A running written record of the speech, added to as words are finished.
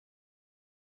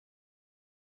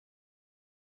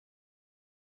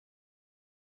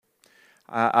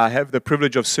I have the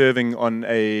privilege of serving on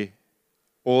a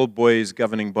all-boys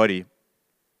governing body.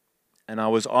 And I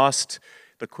was asked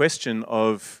the question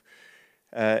of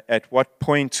at what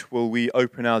point will we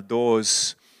open our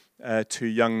doors to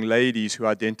young ladies who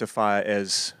identify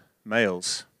as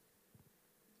males?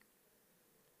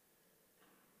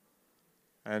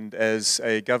 And as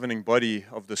a governing body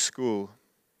of the school,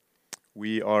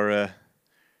 we are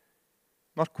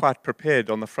not quite prepared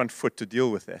on the front foot to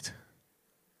deal with that.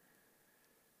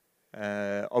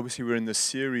 Obviously, we're in this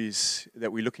series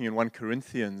that we're looking in 1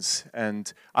 Corinthians,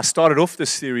 and I started off this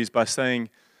series by saying,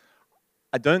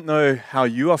 I don't know how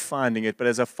you are finding it, but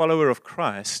as a follower of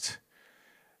Christ,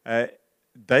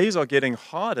 days are getting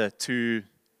harder to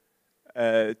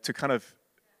kind of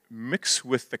mix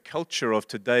with the culture of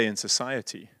today in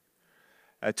society.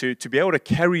 To be able to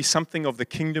carry something of the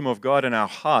kingdom of God in our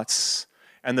hearts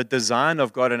and the design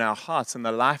of God in our hearts and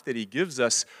the life that He gives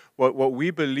us, what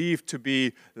we believe to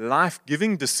be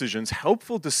life-giving decisions,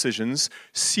 helpful decisions,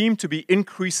 seem to be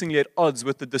increasingly at odds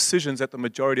with the decisions that the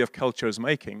majority of culture is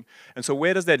making. And so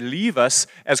where does that leave us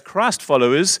as Christ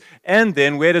followers? And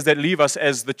then where does that leave us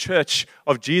as the church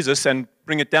of Jesus? And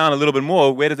bring it down a little bit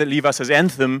more, where does it leave us as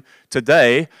Anthem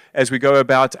today as we go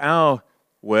about our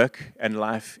work and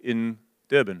life in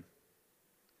Durban?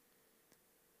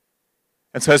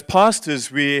 And so as pastors,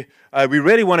 we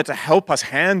really wanted to help us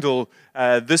handle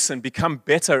this and become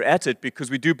better at it,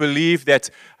 because we do believe that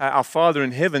our Father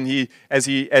in heaven,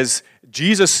 as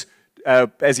Jesus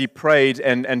prayed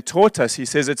and taught us, He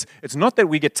says it's not that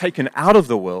we get taken out of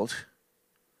the world,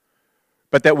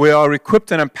 but that we are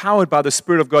equipped and empowered by the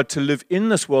Spirit of God to live in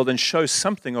this world and show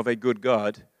something of a good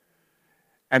God,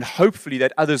 and hopefully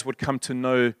that others would come to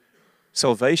know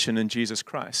salvation in Jesus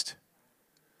Christ.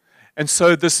 And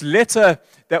so this letter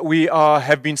that we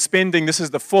have been spending, this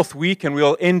is the 4th week, and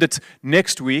we'll end it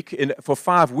next week for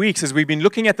 5 weeks, as we've been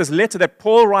looking at this letter that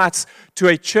Paul writes to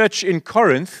a church in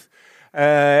Corinth,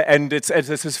 and it's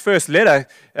his first letter,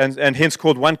 and hence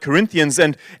called 1 Corinthians,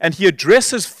 and he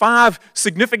addresses 5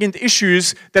 significant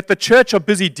issues that the church are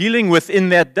busy dealing with in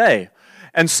that day.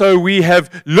 And so we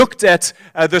have looked at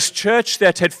this church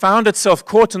that had found itself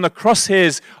caught in the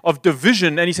crosshairs of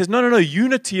division, and he says, no,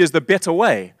 unity is the better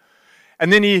way.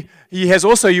 And then he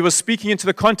was speaking into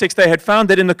the context they had found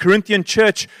that in the Corinthian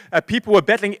church, people were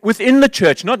battling within the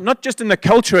church, not just in the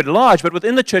culture at large, but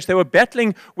within the church, they were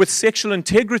battling with sexual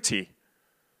integrity.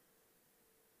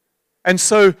 And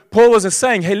so Paul was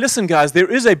saying, hey, listen, guys, there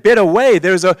is a better way.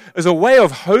 There's a way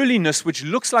of holiness which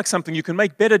looks like something. You can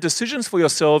make better decisions for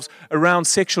yourselves around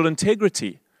sexual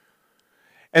integrity.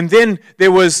 And then he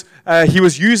was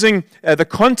using the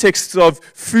context of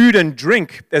food and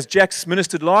drink, as Jax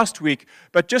ministered last week,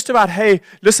 but just about, hey,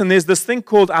 listen, there's this thing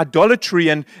called idolatry,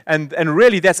 and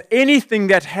really that's anything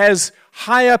that has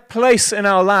higher place in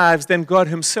our lives than God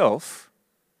Himself.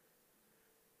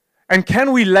 And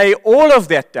can we lay all of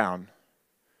that down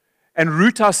and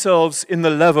root ourselves in the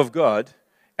love of God,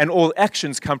 and all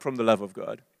actions come from the love of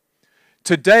God?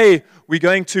 Today, we're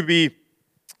going to be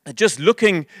just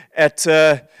looking at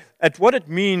what it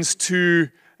means to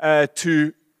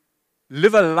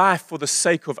live a life for the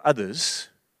sake of others,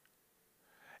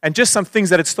 and just some things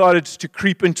that had started to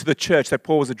creep into the church that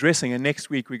Paul was addressing. And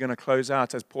next week we're going to close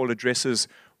out as Paul addresses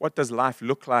what does life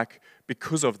look like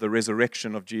because of the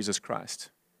resurrection of Jesus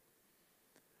Christ.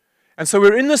 And so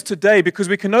we're in this today because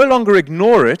we can no longer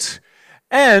ignore it.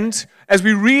 And as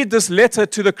we read this letter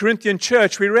to the Corinthian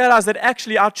church, we realize that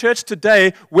actually our church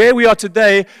today, where we are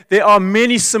today, there are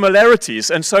many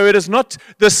similarities. And so it is not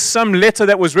some letter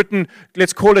that was written,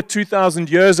 let's call it 2,000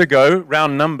 years ago,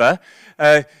 round number.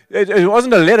 It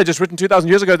wasn't a letter just written 2,000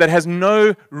 years ago that has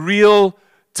no real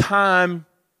time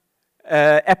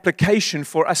application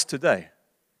for us today.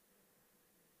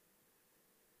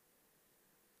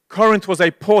 Corinth was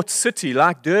a port city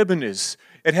like Durban is.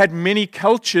 It had many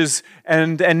cultures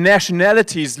and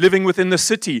nationalities living within the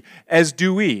city, as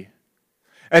do we.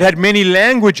 It had many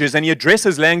languages, and he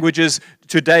addresses languages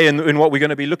today in what we're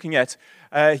going to be looking at.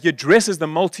 He addresses the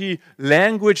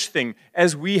multi-language thing,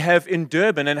 as we have in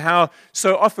Durban, and how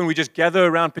so often we just gather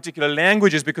around particular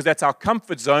languages because that's our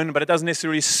comfort zone, but it doesn't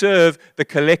necessarily serve the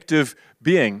collective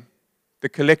being, the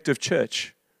collective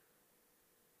church.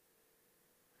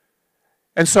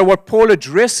 And so what Paul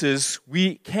addresses,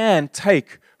 we can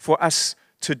take for us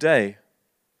today.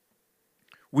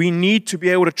 We need to be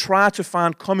able to try to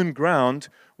find common ground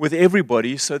with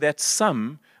everybody so that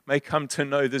some may come to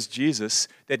know this Jesus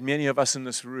that many of us in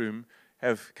this room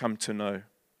have come to know.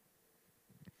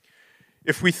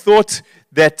 If we thought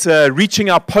that reaching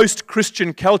our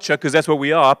post-Christian culture, because that's what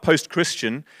we are,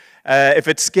 post-Christian, if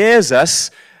it scares us,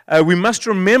 we must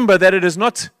remember that it is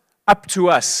not up to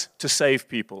us to save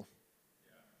people.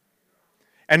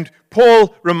 And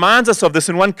Paul reminds us of this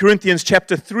in 1 Corinthians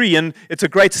chapter 3, and it's a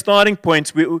great starting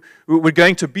point. We're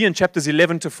going to be in chapters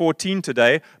 11 to 14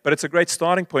 today, but it's a great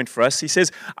starting point for us. He says,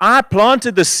 I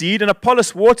planted the seed and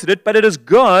Apollos watered it, but it is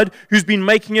God who's been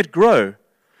making it grow.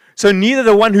 So neither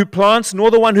the one who plants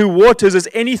nor the one who waters is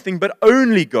anything, but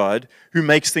only God who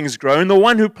makes things grow. And the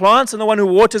one who plants and the one who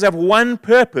waters have one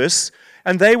purpose,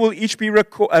 and they will each be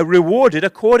rewarded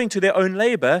according to their own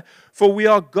labor, for we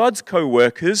are God's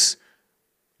co-workers.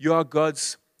 You are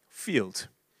God's field.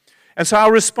 And so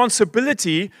our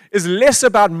responsibility is less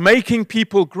about making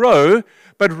people grow,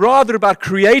 but rather about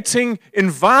creating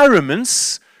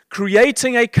environments,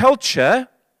 creating a culture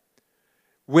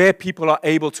where people are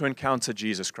able to encounter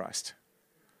Jesus Christ.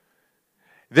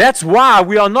 That's why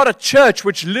we are not a church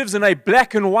which lives in a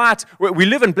black and white, we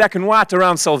live in black and white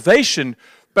around salvation,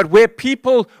 but where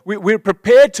people, we're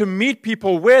prepared to meet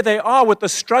people where they are with the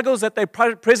struggles that they're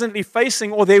presently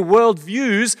facing or their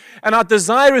worldviews, and our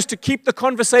desire is to keep the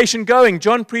conversation going.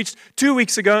 John preached 2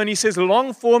 weeks ago, and he says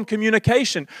long-form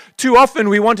communication. Too often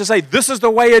we want to say, this is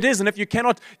the way it is, and if you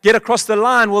cannot get across the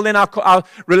line, well, then our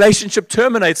relationship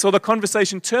terminates or the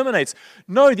conversation terminates.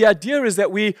 No, the idea is that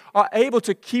we are able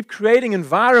to keep creating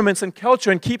environments and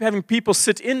culture and keep having people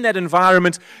sit in that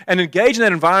environment and engage in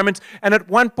that environment, and at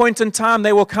one point in time,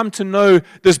 they will come to know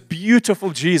this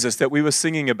beautiful Jesus that we were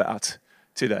singing about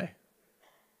today.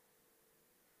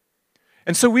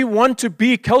 And so we want to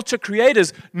be culture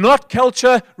creators, not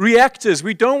culture reactors.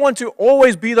 We don't want to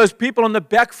always be those people on the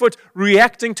back foot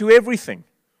reacting to everything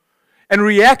and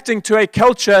reacting to a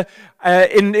culture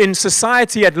in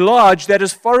society at large that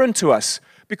is foreign to us,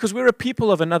 because we're a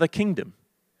people of another kingdom.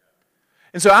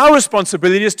 And so our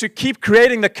responsibility is to keep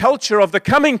creating the culture of the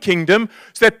coming kingdom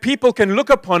so that people can look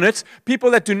upon it,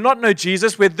 people that do not know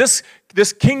Jesus, where this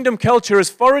kingdom culture is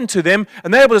foreign to them,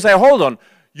 and they're able to say, hold on,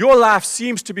 your life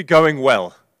seems to be going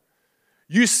well.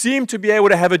 You seem to be able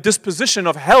to have a disposition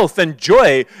of health and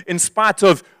joy in spite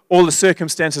of all the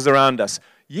circumstances around us.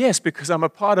 Yes, because I'm a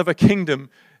part of a kingdom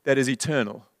that is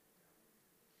eternal.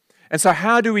 And so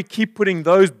how do we keep putting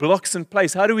those blocks in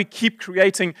place? How do we keep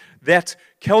creating that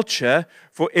culture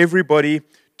for everybody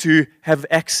to have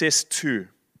access to?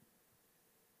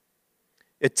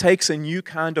 It takes a new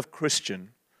kind of Christian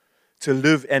to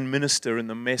live and minister in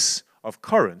the mess of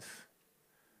Corinth.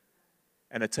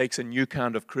 And it takes a new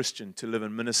kind of Christian to live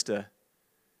and minister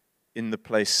in the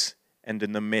place and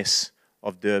in the mess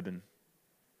of Durban.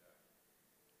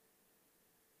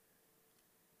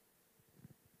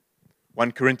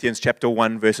 1 Corinthians chapter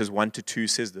 1, verses 1 to 2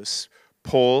 says this: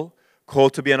 Paul,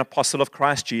 called to be an apostle of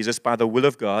Christ Jesus by the will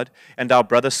of God, and our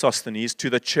brother Sosthenes, to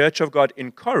the church of God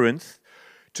in Corinth,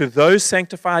 to those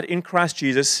sanctified in Christ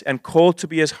Jesus and called to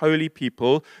be his holy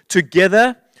people,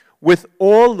 together with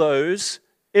all those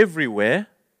everywhere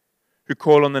who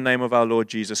call on the name of our Lord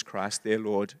Jesus Christ, their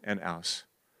Lord and ours.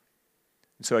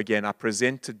 And so again, I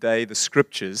present today the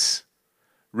scriptures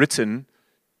written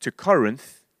to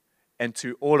Corinth and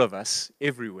to all of us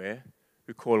everywhere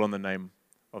who call on the name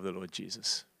of the Lord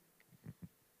Jesus.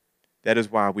 That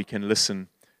is why we can listen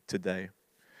today.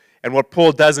 And what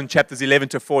Paul does in chapters 11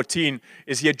 to 14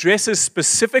 is he addresses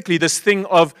specifically this thing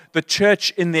of the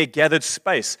church in their gathered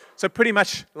space. So pretty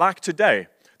much like today.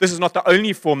 This is not the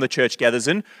only form the church gathers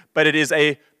in, but it is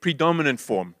a predominant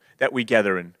form that we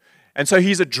gather in. And so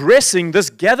he's addressing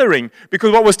this gathering,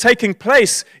 because what was taking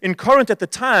place in Corinth at the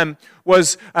time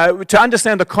was, to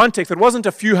understand the context, it wasn't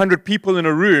a few hundred people in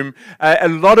a room. A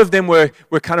lot of them were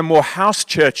kind of more house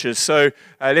churches. So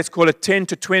let's call it 10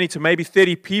 to 20 to maybe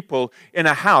 30 people in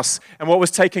a house. And what was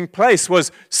taking place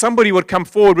was somebody would come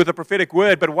forward with a prophetic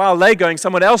word, but while they're going,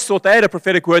 someone else thought they had a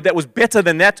prophetic word that was better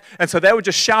than that. And so they would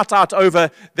just shout out over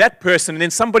that person. And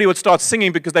then somebody would start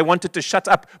singing because they wanted to shut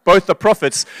up both the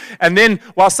prophets. And then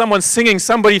while someone's singing,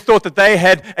 somebody thought that they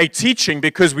had a teaching,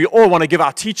 because we all want to give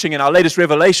our teaching and our latest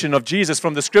revelation of Jesus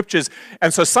from the scriptures.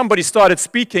 And so somebody started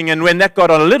speaking, and when that got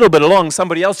on a little bit long,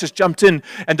 somebody else just jumped in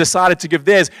and decided to give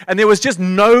theirs. And there was just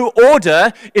no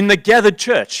order in the gathered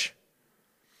church.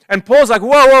 And Paul's like,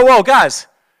 whoa, guys.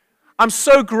 I'm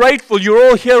so grateful you're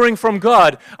all hearing from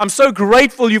God. I'm so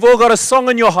grateful you've all got a song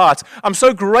in your heart. I'm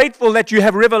so grateful that you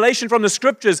have revelation from the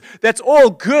scriptures. That's all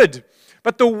good.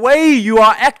 But the way you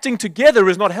are acting together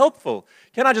is not helpful.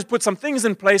 Can I just put some things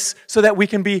in place so that we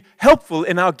can be helpful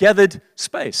in our gathered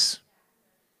space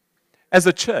as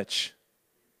a church?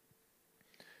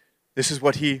 This is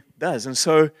what he does. And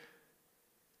so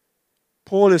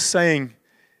Paul is saying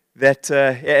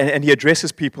and he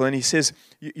addresses people and he says,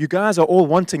 you guys are all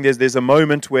wanting, there's a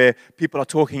moment where people are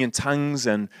talking in tongues,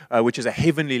 and which is a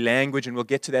heavenly language, and we'll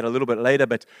get to that a little bit later,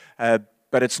 but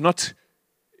it's not,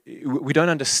 we don't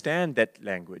understand that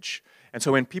language. And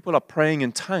so when people are praying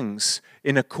in tongues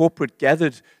in a corporate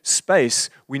gathered space,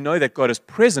 we know that God is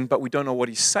present, but we don't know what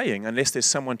he's saying unless there's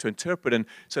someone to interpret. And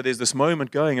so there's this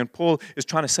moment going, and Paul is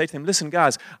trying to say to them, listen,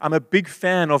 guys, I'm a big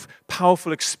fan of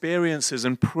powerful experiences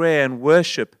and prayer and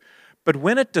worship, but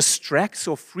when it distracts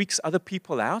or freaks other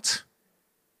people out,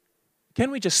 can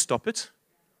we just stop it?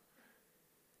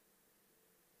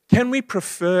 Can we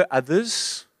prefer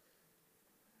others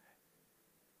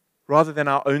rather than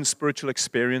our own spiritual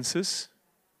experiences?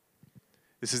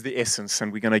 This is the essence,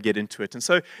 and we're going to get into it. And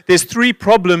so there's three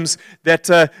problems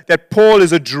that Paul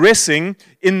is addressing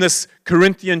in this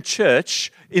Corinthian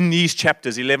church in these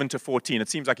chapters, 11 to 14. It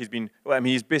seems like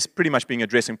he's pretty much been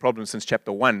addressing problems since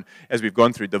chapter 1, as we've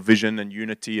gone through division and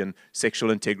unity and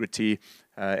sexual integrity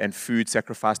and food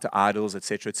sacrifice to idols,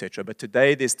 etc., etc. But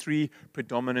today there's three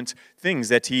predominant things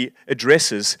that he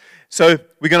addresses. So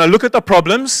we're going to look at the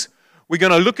problems. We're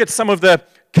going to look at some of the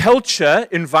culture,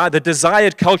 the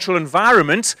desired cultural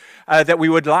environment that we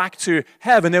would like to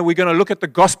have, and then we're going to look at the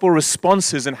gospel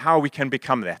responses and how we can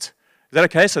become that. Is that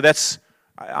okay? So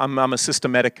I'm a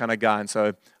systematic kind of guy, and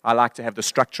so I like to have the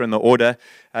structure and the order.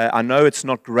 I know it's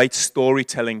not great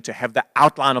storytelling to have the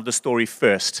outline of the story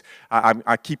first.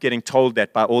 I keep getting told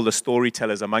that by all the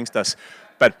storytellers amongst us,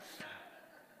 but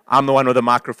I'm the one with the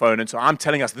microphone, and so I'm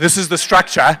telling us this is the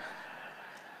structure,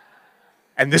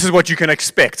 and this is what you can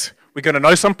expect. We're going to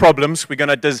know some problems. We're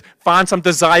going to find some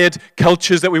desired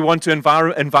cultures that we want to,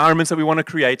 environments that we want to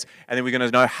create, and then we're going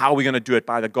to know how we're going to do it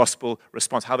by the gospel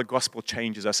response, how the gospel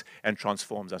changes us and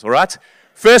transforms us. All right?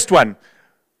 First one,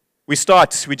 we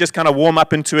just kind of warm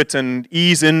up into it and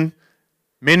ease in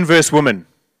men versus women.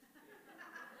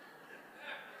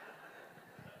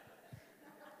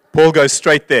 Paul goes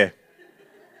straight there.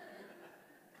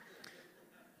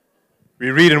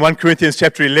 We read in 1 Corinthians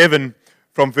chapter 11,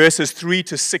 from verses 3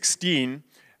 to 16,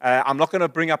 I'm not going to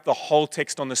bring up the whole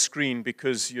text on the screen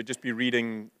because you'll just be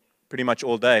reading pretty much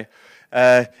all day.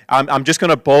 I'm just going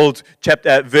to bold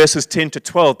verses 10 to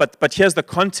 12, but here's the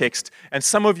context. And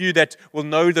some of you that will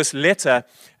know this letter,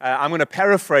 I'm going to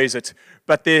paraphrase it,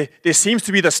 but there seems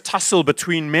to be this tussle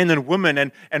between men and women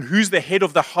and who's the head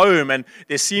of the home, and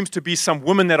there seems to be some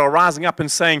women that are rising up and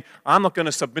saying, I'm not going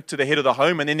to submit to the head of the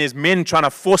home, and then there's men trying to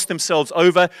force themselves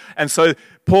over, and so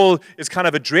Paul is kind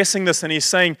of addressing this, and he's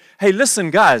saying, hey,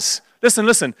 listen, guys,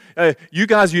 listen. You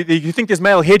guys, you think there's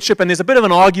male headship, and there's a bit of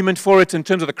an argument for it in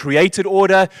terms of the created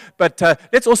order, but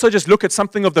let's also just look at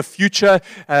something of the future,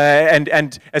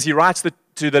 and as he writes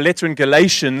to the letter in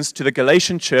Galatians, to the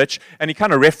Galatian church, and he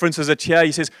kind of references it here.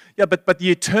 He says, yeah, but the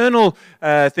eternal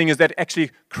thing is that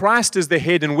actually Christ is the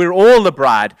head and we're all the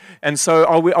bride. And so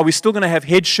are we still going to have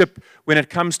headship when it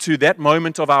comes to that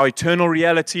moment of our eternal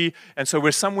reality? And so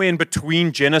we're somewhere in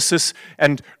between Genesis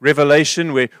and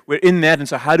Revelation. We're in that, and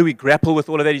so how do we grapple with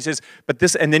all of that? He says, but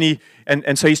this, and then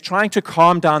and so he's trying to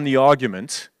calm down the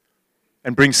argument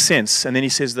and bring sense. And then he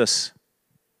says this,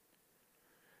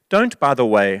 don't, by the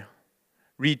way,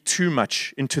 read too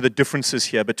much into the differences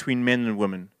here between men and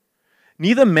women.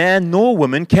 Neither man nor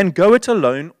woman can go it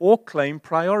alone or claim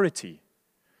priority.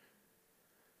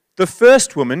 The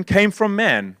first woman came from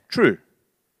man, true.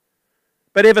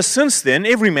 But ever since then,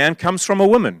 every man comes from a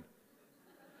woman.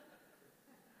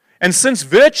 And since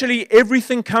virtually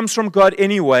everything comes from God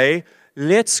anyway,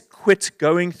 let's quit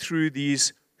going through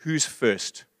these who's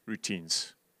first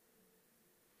routines.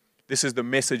 This is the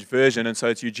Message version, and so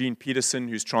it's Eugene Peterson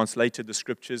who's translated the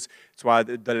scriptures. That's why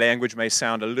the language may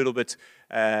sound a little bit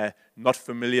not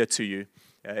familiar to you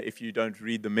if you don't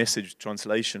read the Message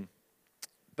translation.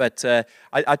 But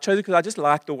I chose it because I just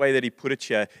like the way that he put it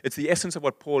here. It's the essence of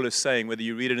what Paul is saying, whether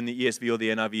you read it in the ESV or the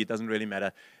NIV, it doesn't really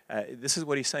matter. This is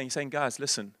what he's saying. He's saying, guys,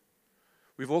 listen,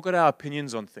 we've all got our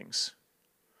opinions on things.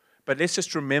 But let's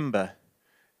just remember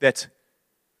that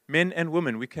men and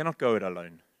women, we cannot go it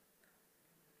alone.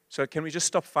 So can we just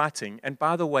stop fighting? And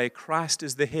by the way, Christ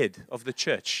is the head of the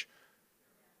church.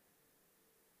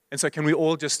 And so can we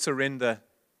all just surrender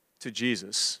to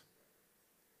Jesus?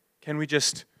 Can we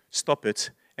just stop it?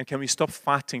 And can we stop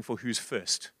fighting for who's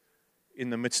first in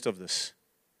the midst of this?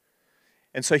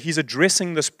 And so he's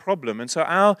addressing this problem. And so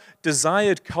our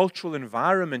desired cultural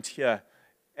environment here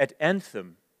at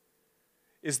Anthem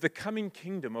is the coming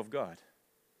kingdom of God.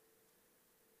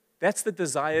 That's the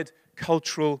desired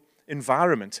cultural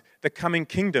environment, the coming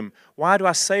kingdom. Why do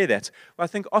I say that? Well, I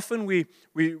think often we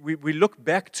look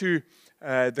back to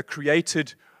the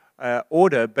created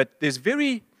order, but there's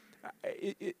very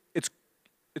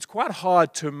it's quite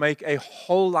hard to make a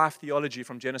whole life theology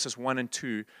from Genesis 1 and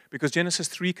 2, because Genesis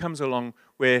 3 comes along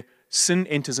where sin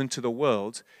enters into the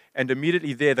world, and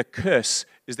immediately there the curse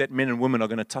is that men and women are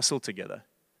going to tussle together.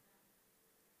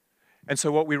 And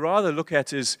so what we rather look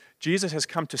at is Jesus has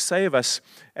come to save us,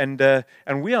 and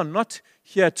we are not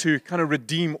here to kind of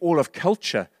redeem all of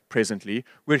culture presently.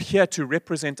 We're here to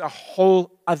represent a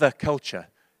whole other culture,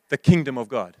 the kingdom of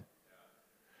God.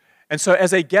 And so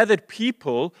as a gathered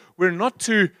people, we're not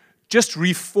to just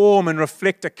reform and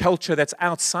reflect a culture that's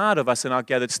outside of us in our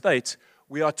gathered state.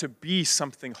 We are to be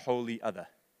something wholly other.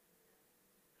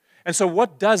 And so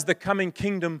what does the coming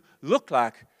kingdom look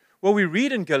like? Well, we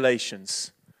read in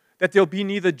Galatians that there'll be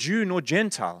neither Jew nor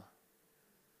Gentile,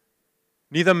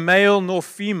 neither male nor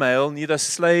female, neither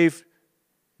slave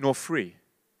nor free.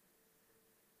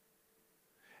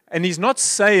 And he's not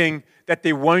saying that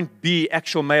there won't be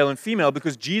actual male and female,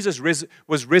 because Jesus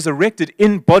was resurrected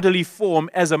in bodily form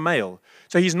as a male.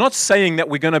 So he's not saying that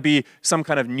we're going to be some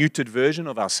kind of neutered version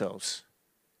of ourselves.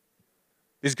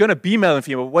 There's going to be male and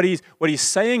female. What he's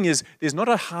saying is there's not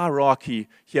a hierarchy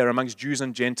here amongst Jews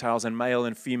and Gentiles and male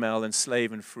and female and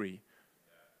slave and free.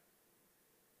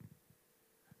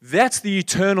 That's the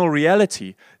eternal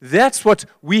reality. That's what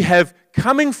we have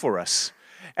coming for us.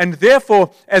 And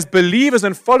therefore, as believers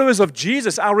and followers of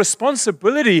Jesus, our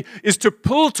responsibility is to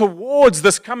pull towards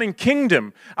this coming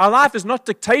kingdom. Our life is not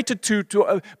dictated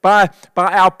by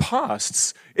our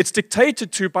pasts. It's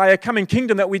dictated to by a coming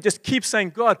kingdom that we just keep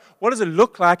saying, God, what does it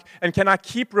look like? And can I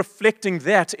keep reflecting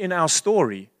that in our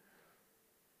story?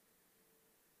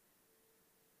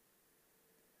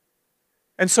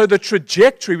 And so the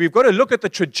trajectory, we've got to look at the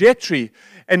trajectory.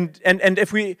 And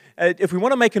if we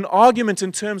want to make an argument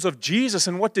in terms of Jesus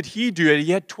and what did he do?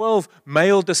 He had 12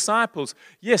 male disciples.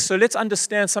 Yes, so let's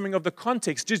understand something of the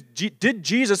context. Did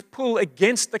Jesus pull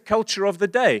against the culture of the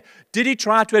day? Did he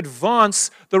try to advance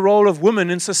the role of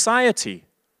women in society?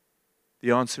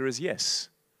 The answer is yes.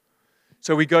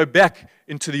 So we go back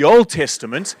into the Old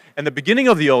Testament and the beginning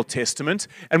of the Old Testament,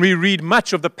 and we read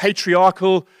much of the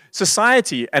patriarchal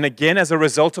society, and again as a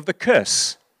result of the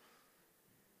curse.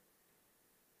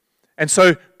 And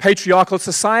so patriarchal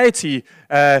society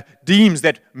deems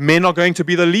that men are going to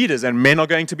be the leaders, and men are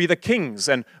going to be the kings,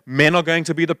 and men are going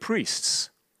to be the priests.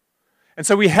 And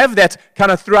so we have that kind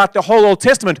of throughout the whole Old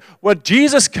Testament. Where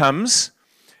Jesus comes,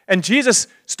 and Jesus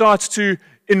starts to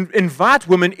invite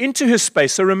women into his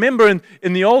space. So remember,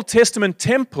 in the Old Testament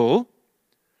temple,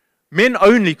 men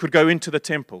only could go into the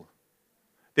temple.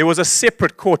 There was a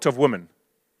separate court of women.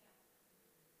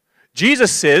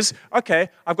 Jesus says, okay,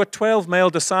 I've got 12 male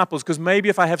disciples, because maybe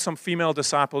if I have some female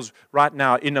disciples right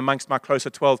now in amongst my closer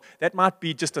 12, that might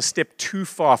be just a step too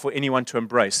far for anyone to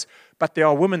embrace. But there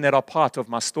are women that are part of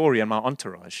my story and my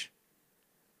entourage.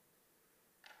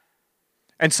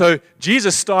 And so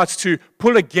Jesus starts to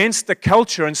pull against the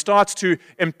culture and starts to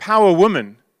empower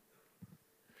women.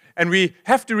 And we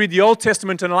have to read the Old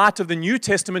Testament in light of the New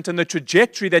Testament and the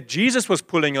trajectory that Jesus was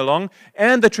pulling along,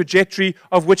 and the trajectory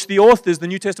of which the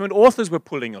New Testament authors, were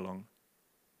pulling along.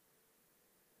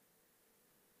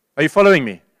 Are you following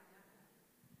me?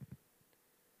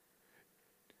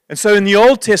 And so in the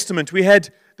Old Testament, we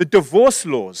had the divorce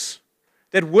laws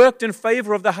that worked in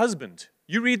favor of the husband.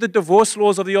 You read the divorce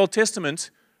laws of the Old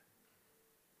Testament,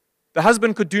 the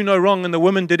husband could do no wrong and the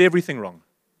woman did everything wrong.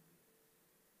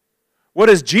 What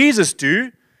does Jesus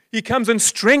do? He comes and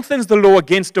strengthens the law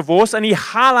against divorce, and he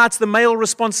highlights the male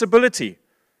responsibility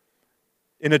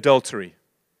in adultery.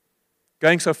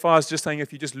 Going so far as just saying,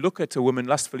 if you just look at a woman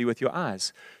lustfully with your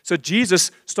eyes. So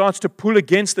Jesus starts to pull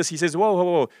against this. He says, whoa, whoa,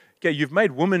 whoa. Okay, you've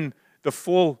made woman the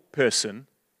fall person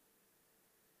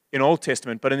in Old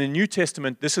Testament, but in the New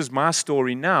Testament, this is my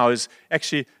story now, is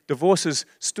actually divorce is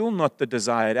still not the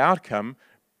desired outcome,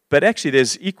 but actually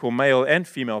there's equal male and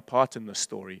female part in the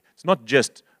story. It's not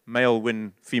just male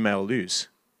win, female lose.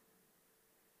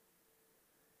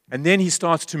 And then he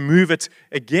starts to move it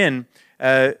again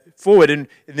forward, and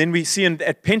then we see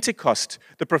at Pentecost,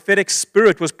 the prophetic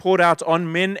spirit was poured out on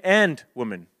men and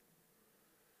women.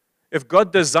 If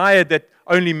God desired that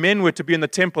only men were to be in the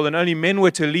temple and only men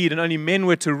were to lead and only men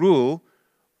were to rule,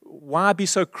 why be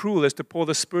so cruel as to pour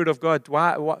the Spirit of God?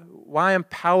 Why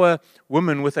empower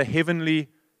women with a heavenly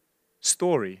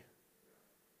story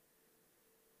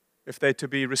if they're to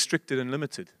be restricted and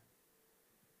limited?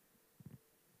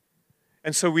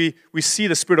 And so we see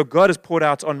the Spirit of God is poured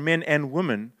out on men and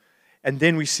women, and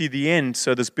then we see the end.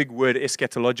 So this big word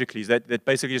eschatologically, that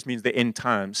basically just means the end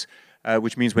times.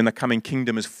 Which means when the coming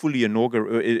kingdom is fully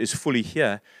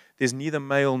here, there's neither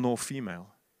male nor female.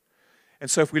 And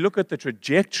so if we look at the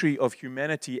trajectory of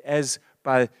humanity as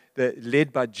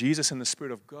led by Jesus and the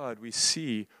Spirit of God, we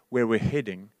see where we're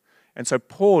heading. And so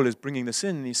Paul is bringing this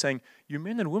in, and he's saying, you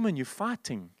men and women, you're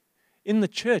fighting in the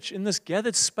church, in this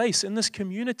gathered space, in this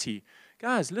community.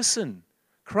 Guys, listen,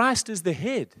 Christ is the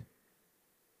head.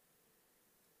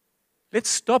 Let's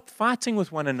stop fighting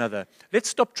with one another. Let's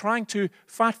stop trying to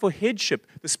fight for headship.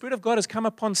 The Spirit of God has come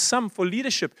upon some for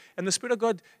leadership, and the Spirit of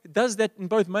God does that in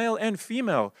both male and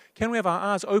female. Can we have our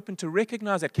eyes open to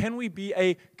recognize that? Can we be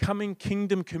a coming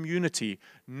kingdom community,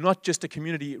 not just a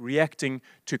community reacting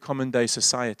to common day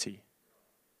society?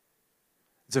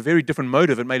 It's a very different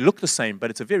motive. It may look the same, but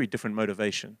it's a very different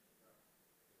motivation.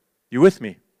 You with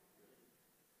me?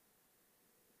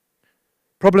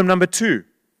 Problem number 2.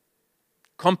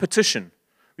 Competition.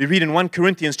 We read in 1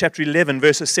 Corinthians chapter 11,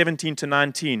 verses 17 to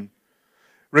 19.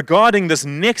 Regarding this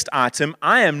next item,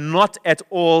 I am not at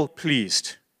all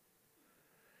pleased.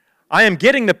 I am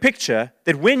getting the picture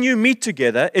that when you meet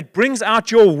together, it brings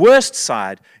out your worst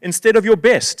side instead of your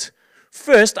best.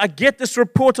 First, I get this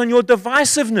report on your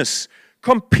divisiveness,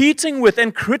 competing with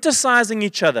and criticizing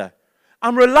each other.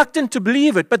 I'm reluctant to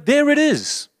believe it, but there it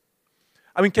is.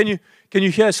 I mean, can you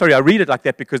hear? Sorry, I read it like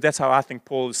that because that's how I think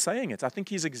Paul is saying it. I think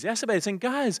he's exacerbated, saying,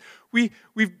 guys, we've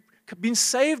been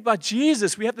saved by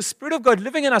Jesus. We have the Spirit of God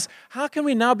living in us. How can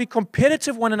we now be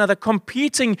competitive one another,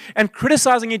 competing and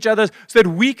criticizing each other so that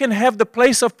we can have the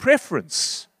place of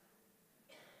preference?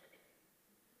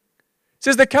 It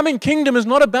says the coming kingdom is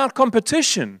not about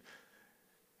competition.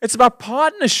 It's about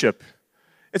partnership.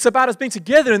 It's about us being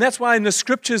together, and that's why in the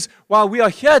scriptures, while we are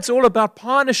here, it's all about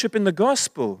partnership in the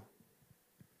gospel.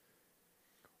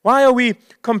 Why are we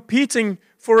competing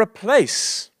for a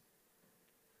place?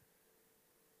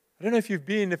 I don't know if you've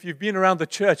been around the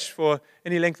church for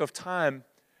any length of time,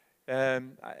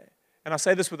 and I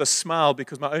say this with a smile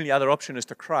because my only other option is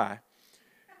to cry.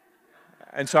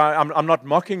 And so I'm not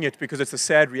mocking it because it's a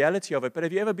sad reality of it, but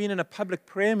have you ever been in a public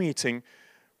prayer meeting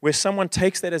where someone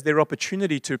takes that as their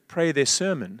opportunity to pray their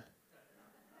sermon?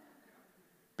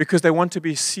 Because they want to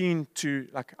be seen to,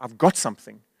 like, I've got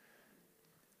something.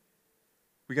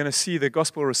 We're going to see the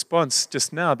gospel response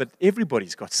just now, but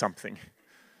everybody's got something.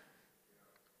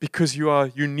 Because we are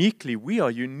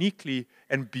uniquely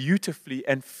and beautifully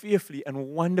and fearfully and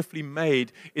wonderfully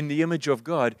made in the image of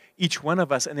God, each one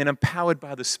of us, and then empowered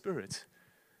by the Spirit.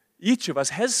 Each of us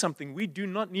has something. We do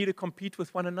not need to compete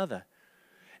with one another.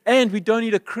 And we don't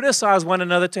need to criticize one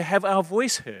another to have our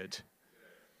voice heard.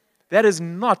 That is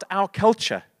not our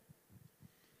culture.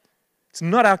 It's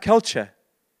not our culture.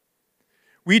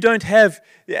 We don't have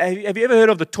you ever heard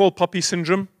of the tall poppy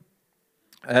syndrome?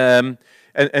 And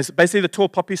basically the tall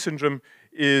poppy syndrome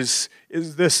is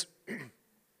this,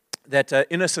 that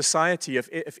in a society,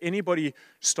 if anybody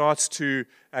starts to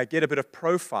get a bit of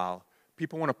profile,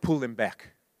 people want to pull them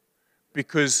back.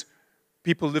 Because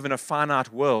people live in a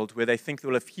finite world where they think,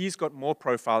 well, if he's got more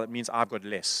profile, it means I've got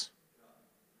less.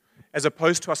 As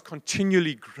opposed to us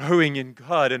continually growing in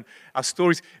God and our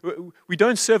stories. We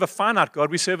don't serve a finite God,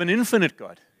 we serve an infinite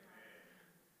God.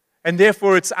 And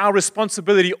therefore, it's our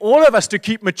responsibility, all of us, to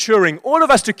keep maturing, all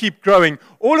of us to keep growing,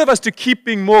 all of us to keep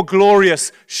being more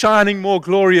glorious, shining more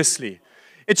gloriously.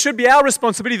 It should be our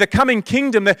responsibility, the coming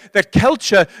kingdom, that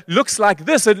culture looks like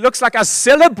this. It looks like us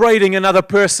celebrating another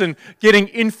person getting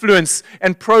influence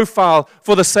and profile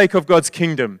for the sake of God's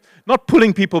kingdom. Not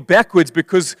pulling people backwards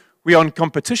because we are in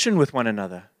competition with one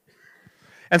another.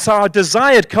 And so our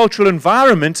desired cultural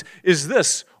environment is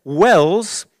this: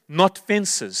 wells, not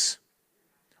fences.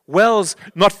 Wells,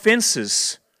 not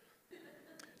fences.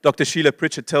 Dr. Sheila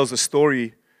Pritchard tells a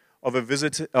story of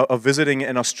visiting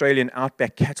an Australian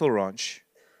outback cattle ranch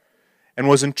and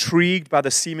was intrigued by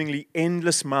the seemingly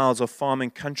endless miles of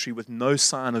farming country with no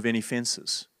sign of any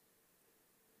fences.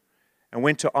 And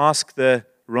went to ask the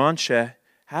rancher,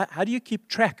 how do you keep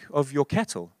track of your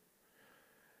cattle?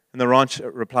 And the rancher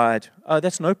replied, oh,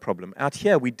 that's no problem. Out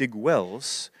here we dig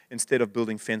wells instead of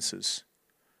building fences.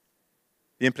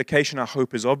 The implication, I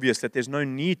hope, is obvious that there's no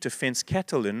need to fence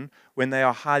cattle in when they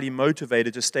are highly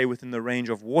motivated to stay within the range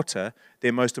of water,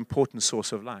 their most important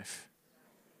source of life.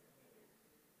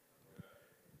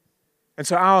 And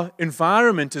so our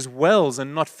environment is wells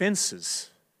and not fences.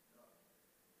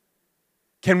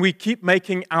 Can we keep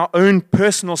making our own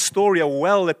personal story a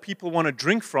well that people want to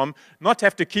drink from, not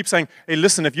have to keep saying, hey,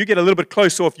 listen, if you get a little bit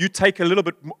closer, or if you take a little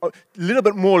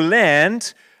bit more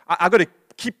land, I've got to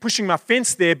keep pushing my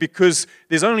fence there because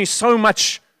there's only so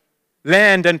much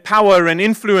land and power and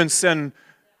influence. And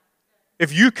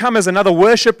if you come as another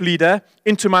worship leader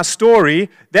into my story,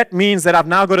 that means that I've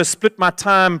now got to split my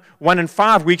time 1 in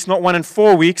 5 weeks, not 1 in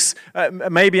 4 weeks.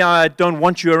 Maybe I don't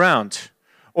want you around.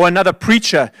 Or another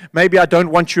preacher, maybe I don't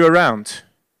want you around.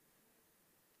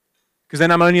 Because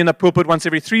then I'm only in the pulpit once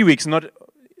every 3 weeks. Not,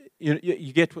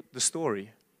 you get the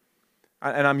story.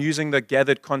 And I'm using the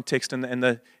gathered context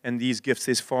and these gifts.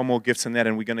 There's far more gifts than that,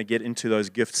 and we're going to get into those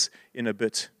gifts in a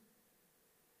bit.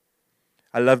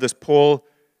 I love this. Paul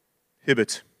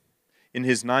Hibbert, in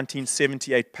his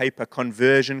 1978 paper,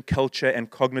 Conversion, Culture, and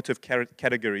Cognitive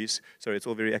Categories. Sorry, it's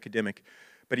all very academic.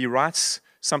 But he writes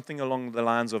something along the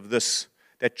lines of this,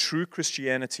 that true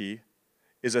Christianity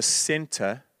is a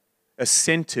centered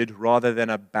rather than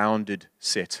a bounded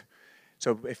set.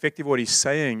 So effectively what he's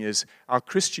saying is our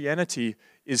Christianity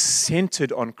is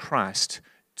centered on Christ.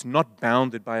 It's not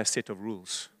bounded by a set of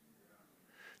rules.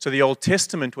 So the Old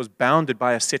Testament was bounded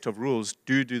by a set of rules.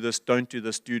 Do this, don't do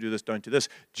this, do this, don't do this.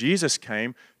 Jesus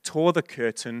came, tore the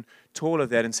curtain, tore all of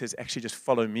that, and says, actually just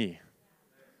follow me.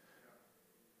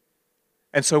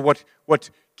 And so what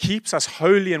keeps us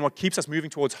holy and what keeps us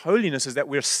moving towards holiness is that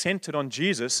we're centered on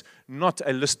Jesus, not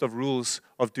a list of rules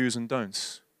of do's and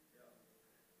don'ts.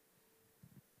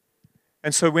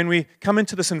 And so when we come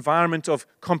into this environment of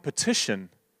competition,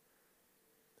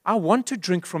 I want to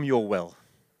drink from your well.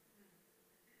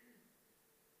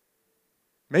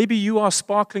 Maybe you are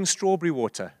sparkling strawberry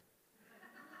water.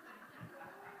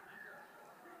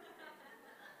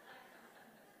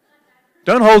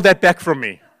 Don't hold that back from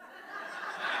me.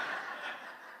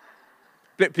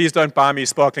 Please don't buy me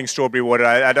sparkling strawberry water.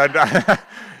 I don't.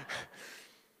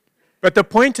 But the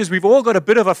point is, we've all got a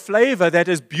bit of a flavor that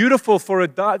is beautiful for a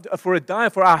diet,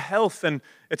 for our health, and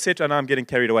etc. And I'm getting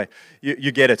carried away.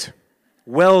 You get it.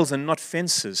 Wells and not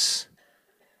fences.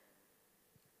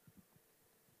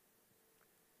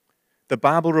 The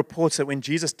Bible reports that when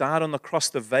Jesus died on the cross,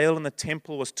 the veil in the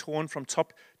temple was torn from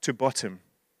top to bottom.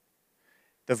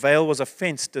 The veil was a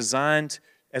fence designed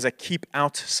as a keep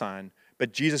out sign,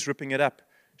 but Jesus ripping it up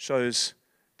shows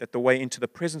that the way into the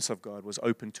presence of God was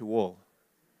open to all.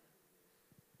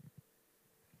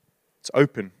 It's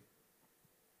open.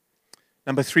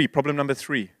 Problem number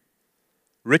three,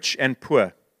 rich and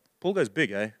poor. Paul goes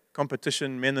big, eh?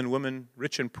 Competition, men and women,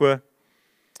 rich and poor.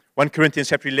 1 Corinthians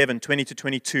chapter 11, 20 to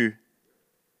 22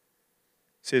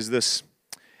 says this.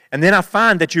 And then I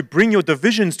find that you bring your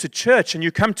divisions to church and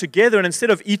you come together, and instead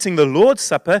of eating the Lord's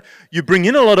Supper, you bring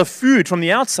in a lot of food from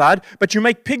the outside, but you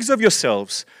make pigs of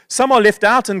yourselves. Some are left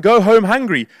out and go home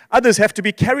hungry. Others have to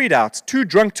be carried out, too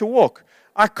drunk to walk.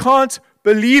 I can't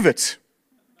believe it.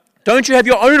 Don't you have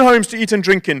your own homes to eat and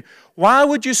drink in? Why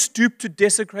would you stoop to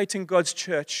desecrating God's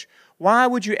church? Why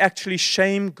would you actually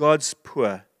shame God's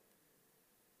poor?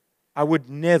 I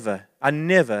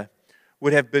never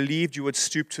would have believed you would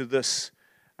stoop to this.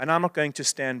 And I'm not going to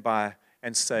stand by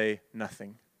and say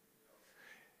nothing.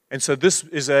 And so this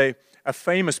is a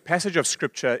famous passage of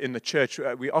Scripture in the church.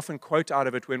 We often quote out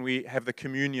of it when we have the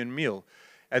communion meal.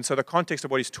 And so the context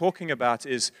of what he's talking about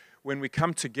is when we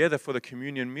come together for the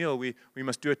communion meal, we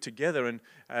must do it together.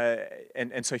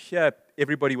 And so here,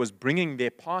 everybody was bringing their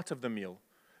part of the meal.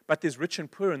 But there's rich and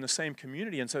poor in the same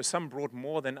community, and so some brought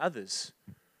more than others.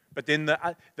 But then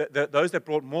those that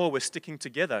brought more were sticking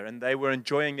together, and they were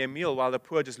enjoying their meal while the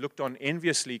poor just looked on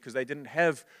enviously because they didn't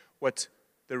have what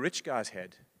the rich guys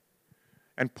had.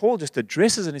 And Paul just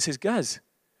addresses it and he says, guys,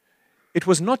 it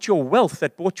was not your wealth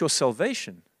that bought your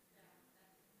salvation.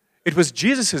 It was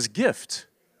Jesus' gift.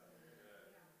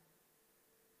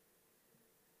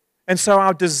 And so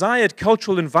our desired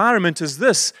cultural environment is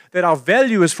this, that our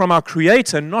value is from our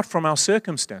Creator, not from our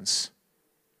circumstance.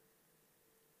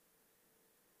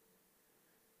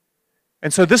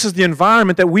 And so this is the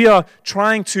environment that we are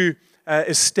trying to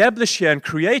establish here and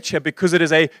create here, because it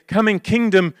is a coming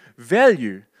kingdom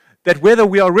value. That whether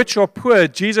we are rich or poor,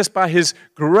 Jesus, by His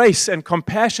grace and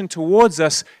compassion towards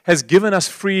us, has given us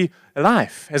free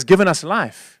life, has given us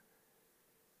life.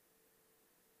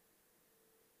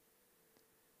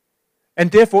 And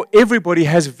therefore, everybody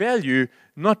has value,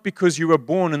 not because you were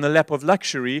born in the lap of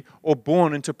luxury or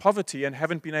born into poverty and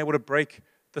haven't been able to break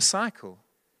the cycle.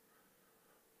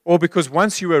 Or because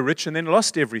once you were rich and then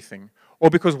lost everything. Or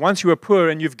because once you were poor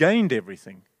and you've gained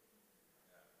everything.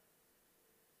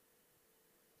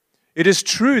 It is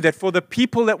true that for the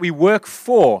people that we work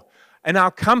for, and our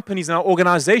companies and our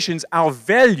organizations, our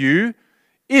value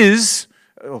is,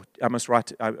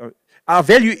 our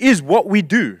value is what we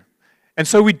do. And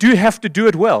so we do have to do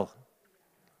it well.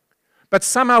 But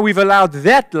somehow we've allowed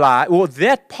that life, or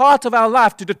that part of our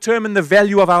life, to determine the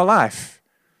value of our life.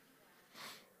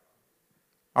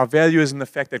 Our value is in the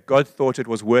fact that God thought it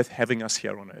was worth having us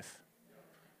here on earth.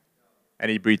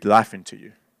 And He breathed life into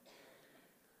you.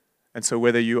 And so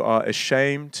whether you are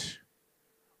ashamed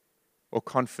or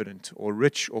confident, or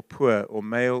rich or poor, or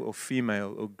male or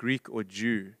female, or Greek or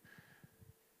Jew.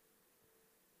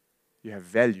 You have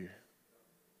value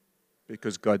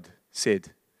because God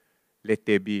said, let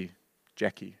there be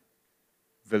Jackie,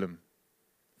 Willem,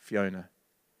 Fiona.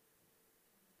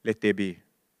 Let there be.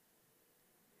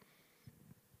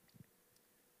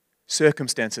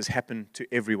 Circumstances happen to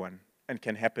everyone and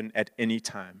can happen at any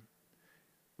time.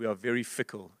 We are very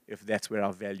fickle if that's where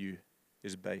our value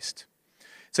is based.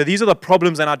 So these are the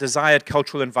problems in our desired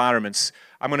cultural environments.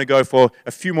 I'm going to go for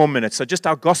a few more minutes. So just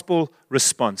our gospel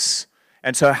response.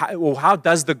 And so how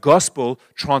does the gospel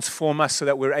transform us so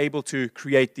that we're able to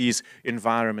create these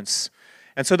environments?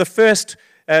 And so the first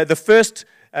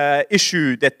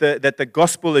issue that the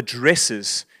gospel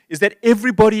addresses is that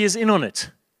everybody is in on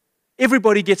it.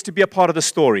 Everybody gets to be a part of the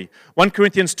story. 1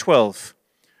 Corinthians 12,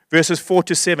 verses 4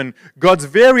 to 7. God's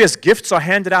various gifts are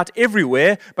handed out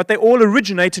everywhere, but they all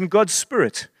originate in God's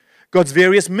Spirit. God's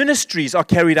various ministries are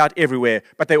carried out everywhere,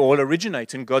 but they all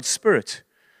originate in God's Spirit.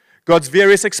 God's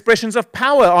various expressions of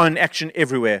power are in action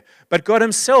everywhere, but God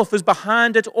Himself is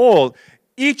behind it all.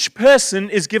 Each person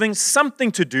is giving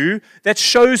something to do that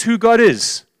shows who God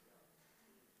is.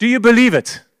 Do you believe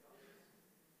it?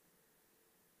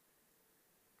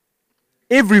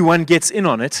 Everyone gets in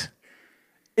on it.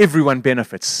 Everyone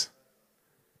benefits.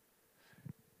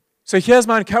 So here's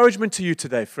my encouragement to you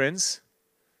today, friends.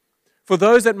 For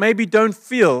those that maybe don't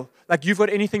feel like you've got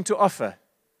anything to offer,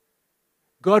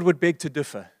 God would beg to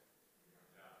differ.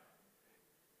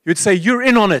 He would say, you're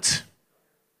in on it.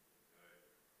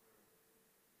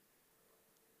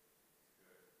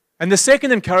 And the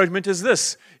second encouragement is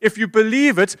this. If you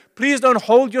believe it, please don't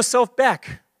hold yourself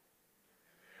back.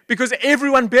 Because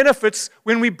everyone benefits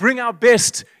when we bring our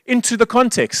best into the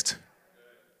context.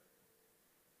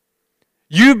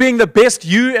 You being the best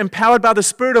you, empowered by the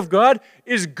Spirit of God,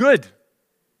 is good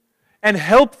and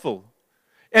helpful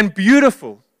and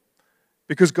beautiful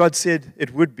because God said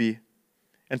it would be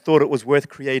and thought it was worth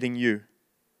creating you.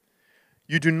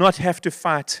 You do not have to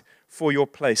fight for your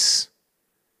place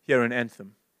here in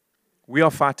Anthem. We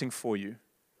are fighting for you.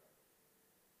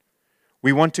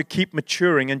 We want to keep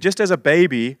maturing, and just as a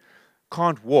baby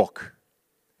can't walk,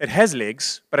 it has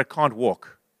legs, but it can't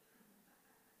walk.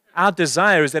 Our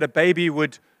desire is that a baby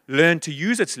would learn to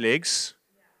use its legs,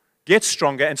 get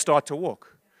stronger, and start to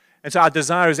walk. And so our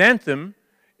desire as Anthem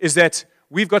is that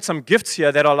we've got some gifts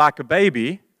here that are like a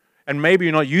baby, and maybe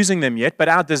you're not using them yet, but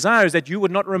our desire is that you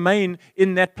would not remain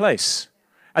in that place.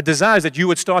 Our desire is that you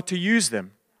would start to use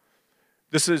them.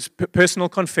 This is personal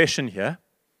confession here.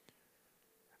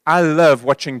 I love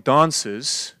watching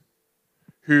dancers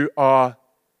who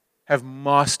have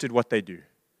mastered what they do.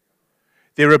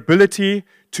 Their ability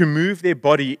to move their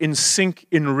body in sync,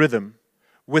 in rhythm,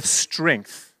 with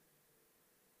strength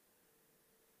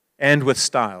and with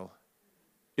style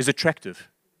is attractive.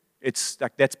 It's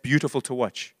like that's beautiful to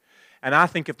watch. And I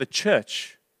think if the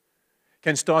church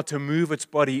can start to move its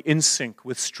body in sync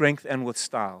with strength and with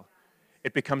style,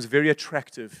 it becomes very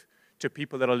attractive to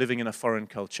people that are living in a foreign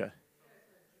culture.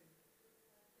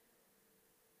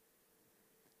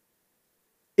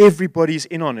 Everybody's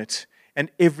in on it, and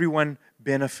everyone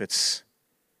benefits.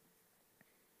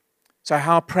 So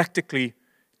how practically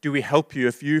do we help you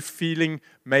if you're feeling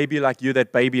maybe like you're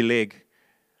that baby leg,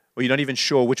 or you're not even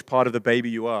sure which part of the baby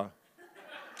you are,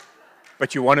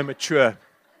 but you want to mature?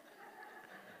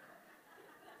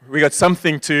 We got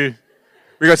something to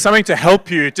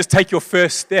help you just take your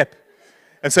first step.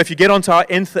 And so if you get onto our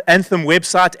Anthem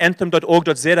website,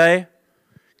 anthem.org.za,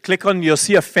 you'll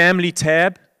see a family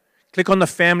tab. Click on the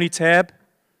family tab,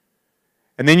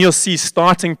 and then you'll see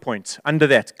starting point under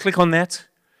that. Click on that,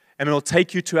 and it'll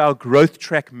take you to our growth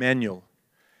track manual.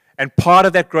 And part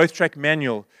of that growth track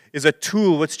manual is a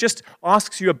tool which just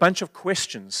asks you a bunch of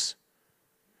questions.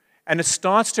 And it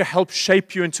starts to help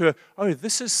shape you into,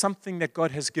 this is something that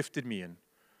God has gifted me in.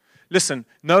 Listen,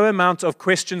 no amount of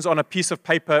questions on a piece of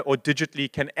paper or digitally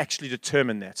can actually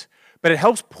determine that. But it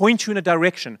helps point you in a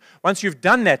direction. Once you've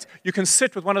done that, you can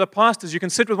sit with one of the pastors, you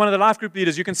can sit with one of the life group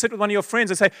leaders, you can sit with one of your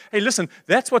friends and say, hey, listen,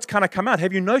 that's what's kind of come out.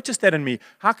 Have you noticed that in me?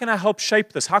 How can I help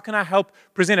shape this? How can I help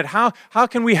present it? How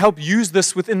can we help use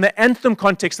this within the Anthem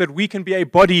context that we can be a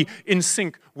body in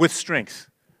sync with strength?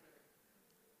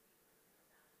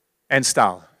 And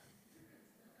style.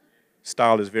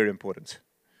 Style is very important.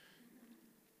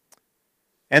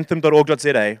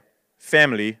 Anthem.org.za,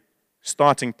 family,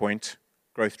 starting point,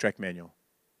 growth track manual.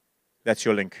 That's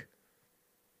your link.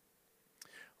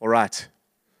 All right.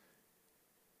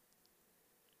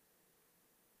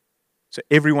 So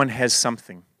everyone has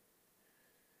something.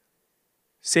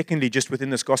 Secondly, just within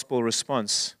this gospel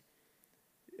response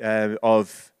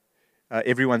of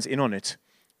everyone's in on it,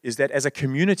 is that as a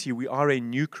community, we are a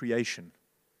new creation.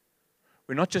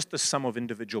 We're not just the sum of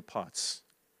individual parts.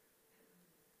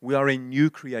 We are a new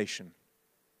creation,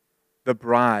 the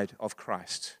bride of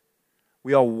Christ.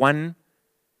 We are one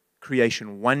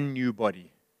creation, one new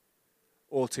body,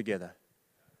 all together,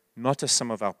 not a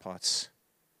sum of our parts.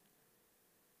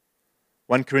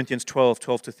 1 Corinthians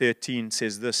 12:12-13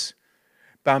 says this,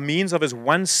 by means of his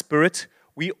one Spirit,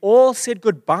 we all said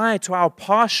goodbye to our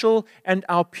partial and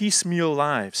our piecemeal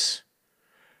lives.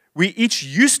 We each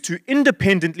used to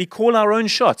independently call our own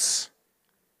shots,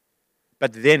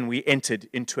 but then we entered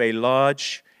into a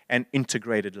large and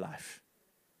integrated life.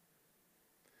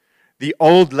 The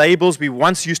old labels we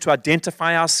once used to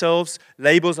identify ourselves,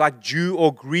 labels like Jew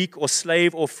or Greek or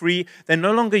slave or free, they're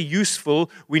no longer useful.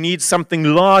 We need something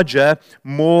larger,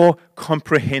 more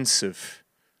comprehensive.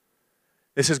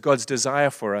 This is God's desire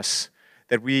for us,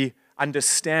 that we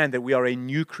understand that we are a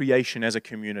new creation as a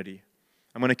community.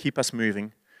 I'm going to keep us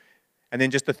moving. And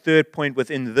then just the third point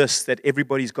within this, that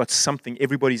everybody's got something,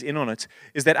 everybody's in on it,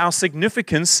 is that our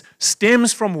significance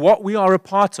stems from what we are a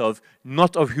part of,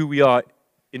 not of who we are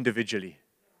individually.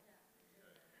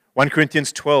 1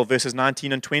 Corinthians 12, verses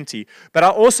 19 and 20. But I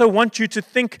also want you to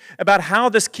think about how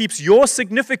this keeps your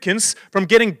significance from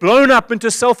getting blown up into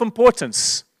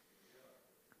self-importance.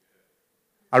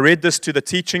 I read this to the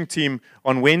teaching team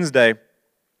on Wednesday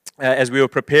as we were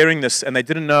preparing this, and they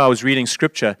didn't know I was reading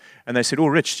scripture. And they said, oh,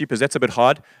 Rich, jeepers, that's a bit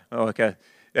hard. Oh, okay.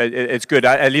 It's good.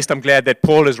 At least I'm glad that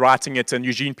Paul is writing it and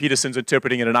Eugene Peterson's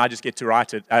interpreting it, and I just get to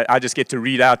write it. I just get to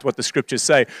read out what the scriptures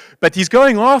say. But he's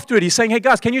going after it. He's saying, hey,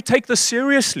 guys, can you take this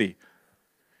seriously?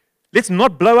 Let's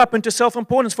not blow up into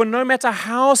self-importance, for no matter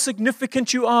how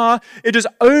significant you are, it is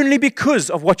only because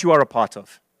of what you are a part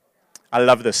of. I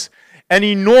love this. An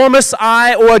enormous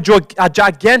eye or a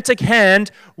gigantic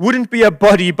hand wouldn't be a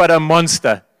body, but a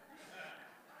monster.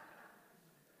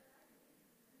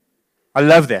 I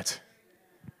love that.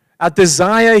 Our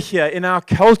desire here in our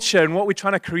culture and what we're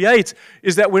trying to create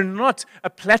is that we're not a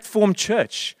platform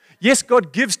church. Yes,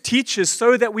 God gives teachers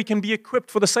so that we can be equipped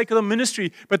for the sake of the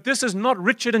ministry, but this is not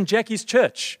Richard and Jackie's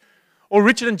church, or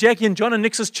Richard and Jackie and John and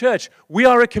Nix's church. We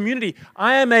are a community.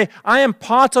 I am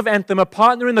part of Anthem, a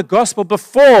partner in the gospel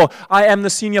before I am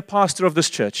the senior pastor of this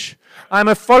church. I am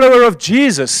a follower of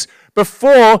Jesus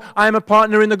before I am a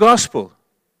partner in the gospel.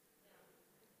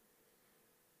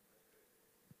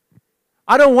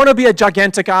 I don't want to be a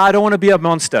gigantic eye. I don't want to be a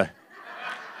monster.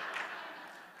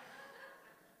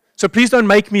 So please don't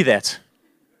make me that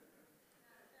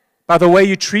by the way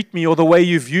you treat me or the way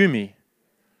you view me.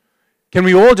 Can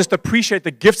we all just appreciate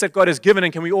the gifts that God has given,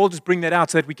 and can we all just bring that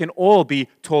out so that we can all be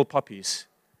tall poppies?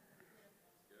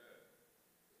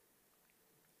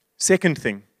 Second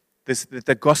thing that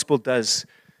the gospel does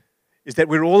is that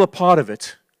we're all a part of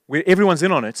it, where everyone's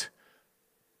in on it,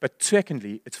 but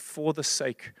secondly, it's for the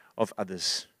sake of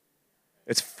others.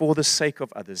 It's for the sake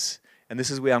of others. And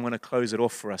this is where I'm going to close it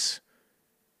off for us.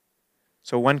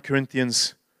 So 1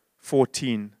 Corinthians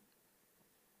 14,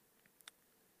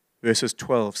 verses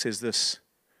 12 says this,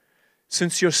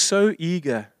 since you're so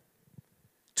eager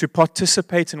to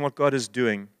participate in what God is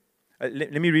doing,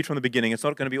 let me read from the beginning. It's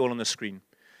not going to be all on the screen.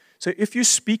 So if you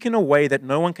speak in a way that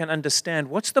no one can understand,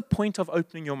 what's the point of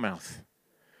opening your mouth?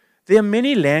 There are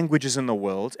many languages in the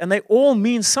world, and they all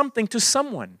mean something to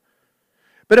someone.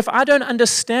 But if I don't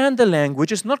understand the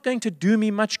language, it's not going to do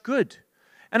me much good.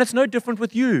 And it's no different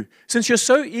with you. Since you're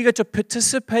so eager to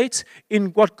participate in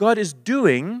what God is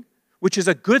doing, which is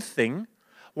a good thing,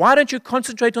 why don't you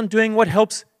concentrate on doing what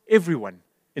helps everyone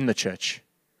in the church?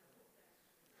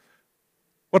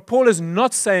 What Paul is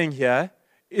not saying here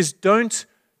is don't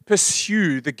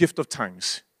pursue the gift of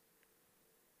tongues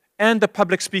and the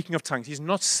public speaking of tongues. He's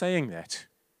not saying that.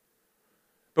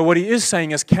 But what he is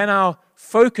saying is, can our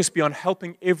focus be on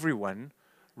helping everyone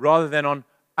rather than on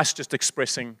us just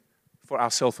expressing for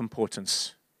our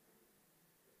self-importance?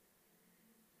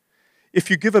 If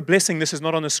you give a blessing, this is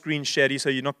not on the screen, Shady,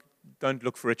 so don't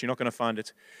look for it. You're not going to find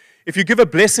it. If you give a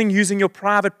blessing using your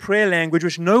private prayer language,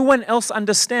 which no one else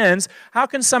understands, how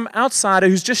can some outsider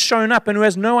who's just shown up and who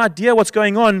has no idea what's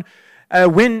going on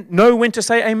know when to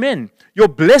say amen? Your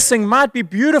blessing might be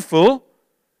beautiful,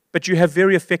 but you have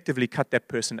very effectively cut that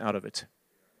person out of it.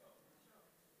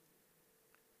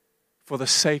 For the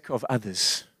sake of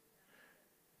others,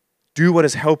 do what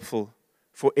is helpful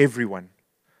for everyone.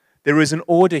 There is an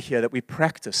order here that we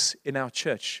practice in our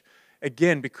church.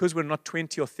 Again, because we're not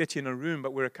 20 or 30 in a room,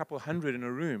 but we're a couple hundred in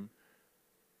a room,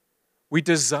 we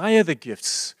desire the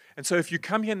gifts. And so if you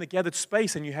come here in the gathered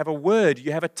space and you have a word,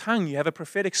 you have a tongue, you have a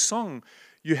prophetic song,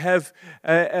 you have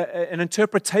an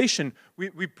interpretation.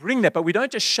 We bring that, but we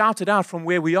don't just shout it out from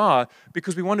where we are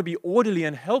because we want to be orderly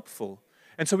and helpful.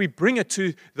 And so we bring it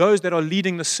to those that are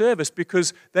leading the service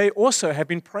because they also have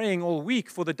been praying all week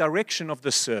for the direction of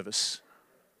this service.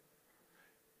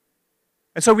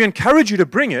 And so we encourage you to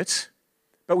bring it,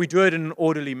 but we do it in an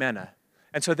orderly manner.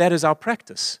 And so that is our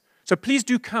practice. So please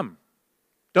do come.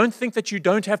 Don't think that you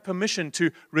don't have permission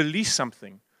to release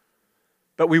something.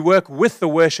 But we work with the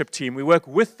worship team. We work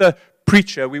with the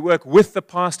preacher. We work with the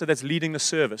pastor that's leading the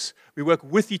service. We work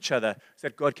with each other so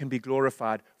that God can be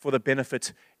glorified for the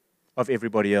benefit of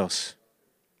everybody else.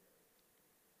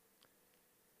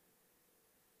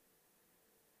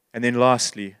 And then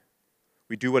lastly,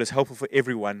 we do what is helpful for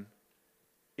everyone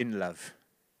in love.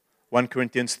 1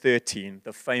 Corinthians 13,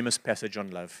 the famous passage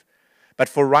on love. But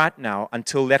for right now,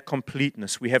 until that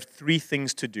completeness, we have 3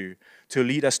 things to do to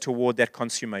lead us toward that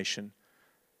consummation.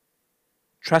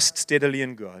 Trust steadily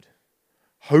in God,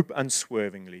 hope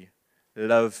unswervingly,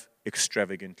 love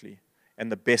extravagantly.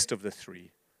 And the best of the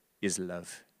 3 is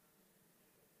love.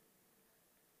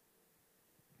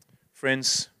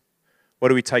 Friends, what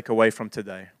do we take away from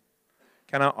today?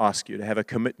 Can I ask you to have a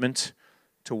commitment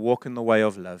to walk in the way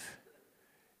of love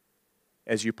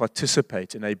as you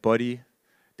participate in a body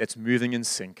that's moving in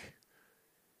sync,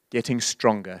 getting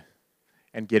stronger,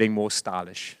 and getting more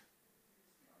stylish,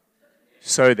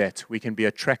 so that we can be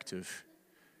attractive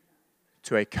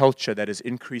to a culture that is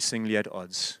increasingly at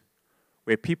odds,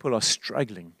 where people are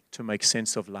struggling to make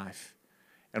sense of life,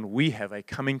 and we have a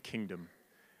coming kingdom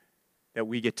that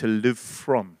we get to live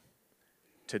from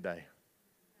today.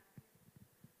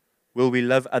 Will we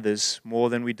love others more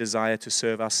than we desire to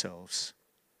serve ourselves?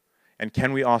 And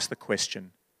can we ask the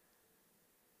question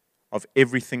of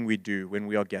everything we do when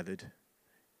we are gathered,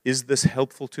 is this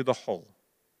helpful to the whole,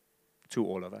 to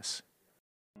all of us?